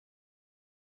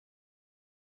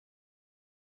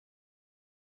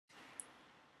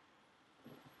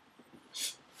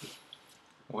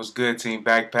What's good, Team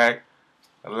Backpack?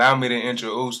 Allow me to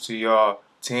introduce to y'all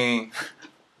Team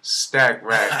Stack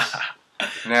Racks.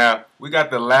 Now, we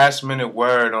got the last minute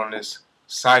word on this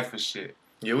cypher shit.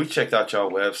 Yeah, we checked out y'all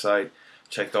website,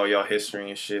 checked all y'all history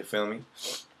and shit, feel me?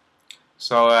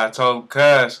 So I told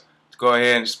Cuz to go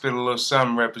ahead and spit a little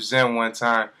something, represent one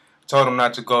time. Told him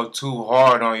not to go too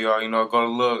hard on y'all,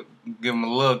 give him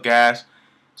a little gas.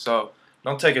 So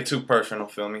don't take it too personal,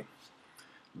 feel me?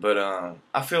 But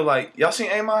I feel like, y'all seen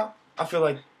A-Mob? I feel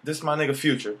like this is my nigga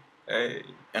Future. Hey.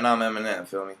 And I'm Eminem,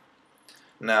 feel me?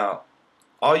 Now,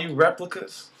 all you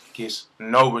replicas gets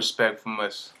no respect from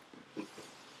us.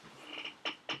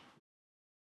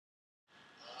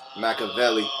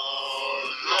 Machiavelli.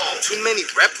 Too many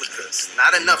replicas,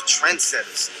 not enough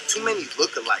trendsetters. Too many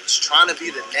lookalikes, trying to be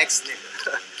the next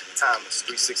nigga. Timeless,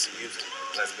 360 music.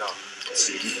 Let's go.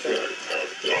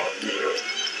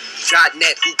 Got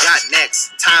net, who got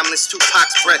next? Timeless,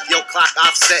 Tupac's breath. Yo, clock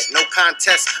offset, no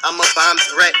contest. I'm a bomb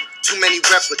threat. Too many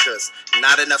replicas,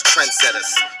 not enough trendsetters.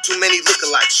 Too many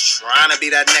lookalikes, trying to be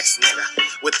that next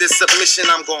nigga. With this submission,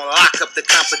 I'm gonna lock up the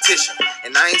competition.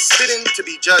 And I ain't spitting to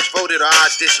be judge, voted, or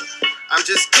audition. I'm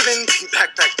just giving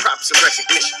TeamBackPack props and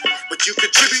recognition. But you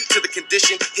contribute to the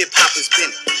condition hip-hop has been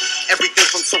in. Everything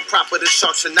from so proper to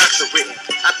Sharp Sinatra written.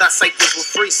 I thought cyphers were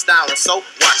freestyling, so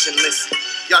watch and listen.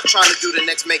 Y'all trying to do the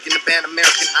next making the band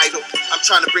American Idol. I'm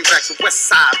trying to bring back the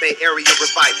West Side Bay Area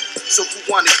revival. So who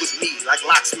won it was me, like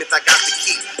Locksmith, I got the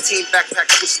key. TeamBackPack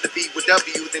switched the B with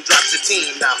W, then dropped the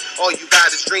team. Now, all you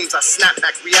got is dreams, I snap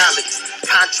back realities.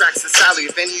 Contracts and salary,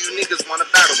 if any of you niggas wanna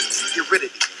battle me.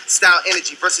 Heredity, style,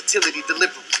 energy, versatility,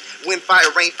 delivery. Wind, fire,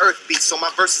 rain, earth beat, so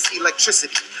my verse is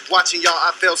electricity. Watching y'all,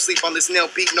 I fell asleep on this nail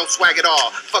beat, no swag at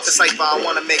all. Fuck a cypher, I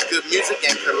wanna make good music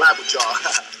and collab with y'all.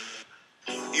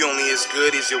 You only as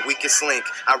good as your weakest link.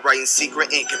 I write in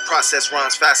secret ink and process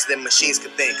rhymes faster than machines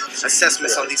could think.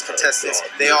 Assessments on these contestants,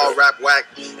 they all rap whack.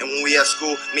 And when we at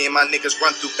school, me and my niggas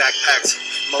run through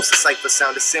backpacks. Most of ciphers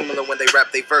sounded similar when they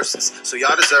rap their verses. So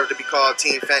y'all deserve to be called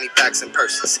Team Fanny Packs and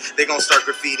Purses. They gon' start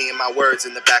graffitiing my words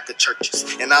in the back of churches.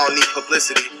 And I don't need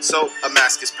publicity, so a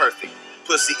mask is perfect.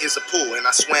 Pussy is a pool, and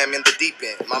I swam in the deep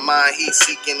end. My mind heat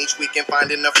seeking each weekend,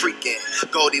 finding a freakin'.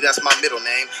 Goldie, that's my middle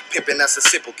name. Pimpin', that's a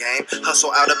simple game.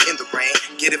 Hustle out up in the rain.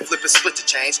 Get it, flip it, split the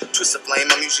change. Twist the flame,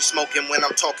 I'm usually smoking when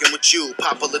I'm talking with you.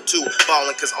 Popular too,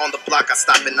 ballin' cause on the block I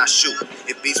stop and I shoot.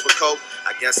 If beats were coke,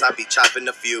 I guess I'd be chopping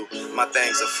a few. My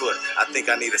thing's afoot, I think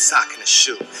I need a sock and a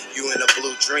shoe. You in a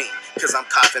blue dream, cause I'm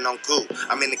coughing on goo.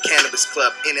 I'm in the cannabis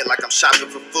club, in it like I'm shopping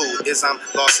for food. I'm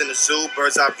lost in the zoo,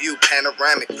 bird's eye view,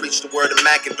 panoramic. Preach the word of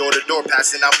Mac and door to door,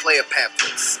 passing out player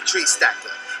pamphlets. Tree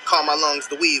stacker, call my lungs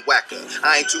the weed whacker.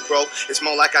 I ain't too broke, it's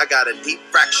more like I got a deep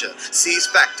fracture. C's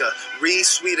factor, read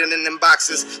sweeter than them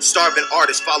boxes. Starving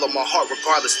artists follow my heart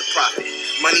regardless the profit.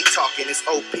 Money talking is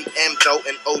OPM though,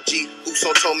 and OG Uso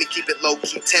told me keep it low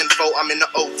key tenfold. I'm in the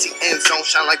OTN zone,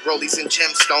 shine like rollies and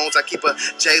gemstones. I keep a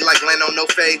J like Leno, no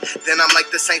fade. Then I'm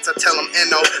like the Saints, I tell them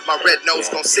NO. My red nose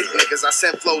gon' sick niggas. I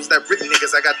send flows that rip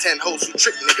niggas. I got 10 hoes who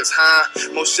trick niggas,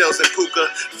 huh? More shells than puka,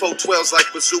 412s like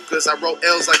bazookas. I roll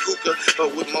L's like hookah,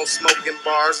 but with more smoking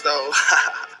bars though.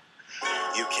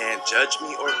 You can't judge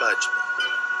me or budge me,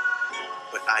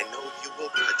 but I know you will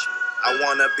judge me. I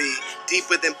wanna be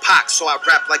deeper than Pac, so I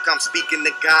rap like I'm speaking to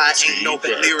God. Ain't no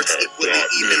lyrics equally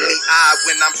evenly odd.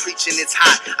 When I'm preaching, it's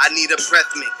hot. I need a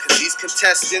breath mint, cause these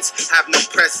contestants have no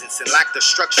presence and lack the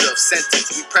structure of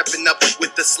sentence. We prepping up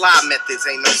with the slide methods,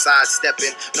 ain't no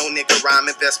sidestepping. No nigga rhyme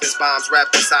investments, bombs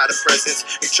wrapped inside of presents.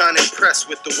 You trying to impress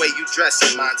with the way you dress,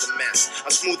 and mine's a mess. I'm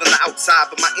smooth on the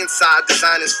outside, but my inside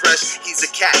design is fresh. He's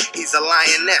a cat, he's a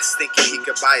lioness, thinking he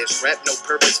could buy his rep. No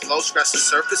purpose flow, scratch the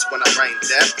surface when I'm writing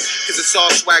depth. Cause it's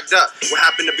all swagged up. What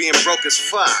happened to being broke as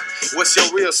fuck? What's your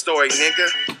real story, nigga?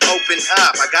 Open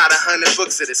up. I got 100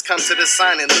 books of this. Come to the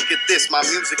sign and look at this. My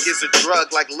music is a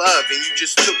drug like love, and you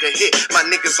just took a hit. My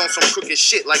niggas on some crooked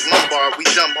shit like lumbar. We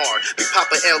dumb hard. We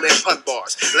pop a L and punt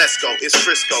bars. Let's go. It's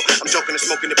Frisco. I'm joking and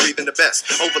smoking and breathing the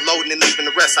best. Overloading and leaving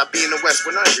the rest. I be in the West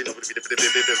when I ain't reading. You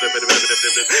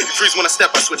freeze when I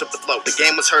step. I switch up the flow. The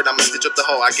game was hurt. I'ma stitch up the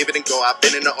hole. I give it and go. I've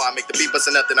been in the O. I make the beat bust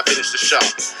and nothing. I finish the show.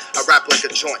 I rap like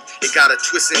a joint. It got a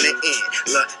twist in the end.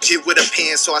 Legit with a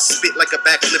pen, so I spit like a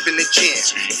backflip in the gym.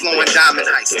 Flowing diamond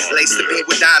ice, lace the beat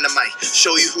with dynamite.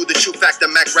 Show you who the true factor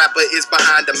Mac rapper is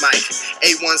behind the mic.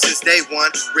 A1 since day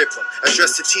one, rip 'em.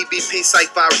 Address to TBP,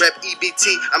 Cypher, rep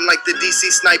EBT. I'm like the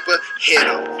DC sniper, hit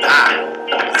 'em.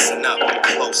 Listen up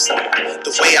closely.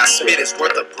 The way I spit is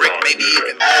worth a brick, maybe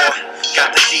even more.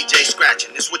 Got the DJ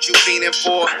scratching, this what you fiending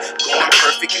for? Going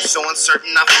perfect, you so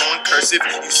uncertain, I flow in cursive.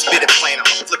 You spit it plain,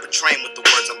 I'ma flip a train with the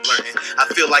words I'm blurting. I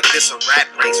feel like this a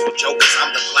rat race with jokers.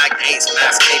 I'm the black ace,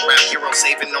 mask cape rap hero,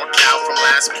 saving NorCal from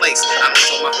last place. I don't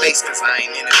show my face cause I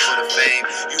ain't in it for the fame.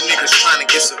 You niggas trying to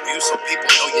get some views so people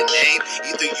know your name.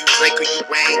 Either you Drake or you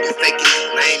Wayne, you faking, you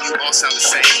lame. You all sound the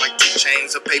same like 2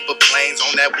 chains or paper planes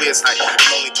on that whiz hype.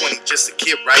 I'm only 20, just a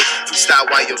kid, right? Freestyle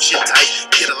while your shit tight,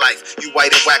 get a life. You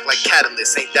white and whack like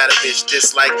Catalyst, ain't that a bitch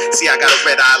dislike? See, I got a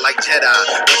red eye like Jedi,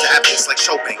 went to Atlas like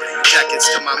Chopin. Jackets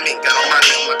to my mink, got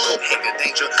Armani on my coat hanger.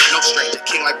 Danger, no stranger,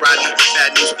 king like Rodney.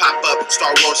 Bad news pop up,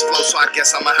 Star Wars flow, so I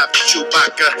guess I'ma have to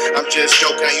Chewbacca. I'm just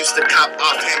joking, I used to cop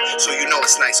off him, so you know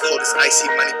it's nice. Cold as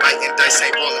icy, money biting, dice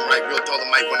ain't rolling right. Real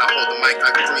Dolomite when I hold the mic,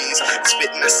 I freeze.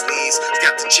 Spitting the sneeze,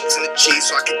 got the chips and the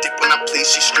cheese, so I can dip when I please.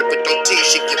 She strip it, don't tease,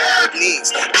 she give me good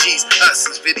knees. Jeez, us,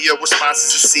 this video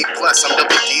responses is C+. I'm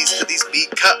double D's to these beat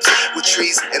cups. With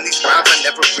trees and these rhymes I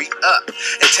never re-up.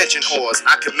 Attention whores,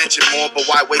 I could mention more, but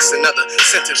why waste another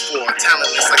sentence for?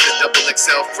 Talentless like the double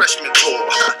XL freshman tour.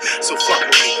 So fuck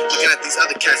with me, looking at these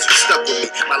other cats who stuck with me.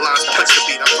 My lines punch the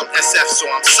beat, I'm from SF, so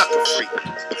I'm sucker free.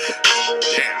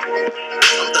 Damn.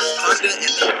 I'm the thunder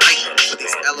and the lightning for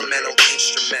these elemental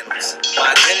instrumentals.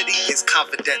 My identity is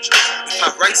confidential. If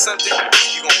I write something,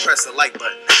 you gon' press the like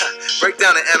button. Break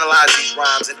down and analyze these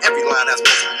rhymes, and every line has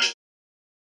multiple meanings.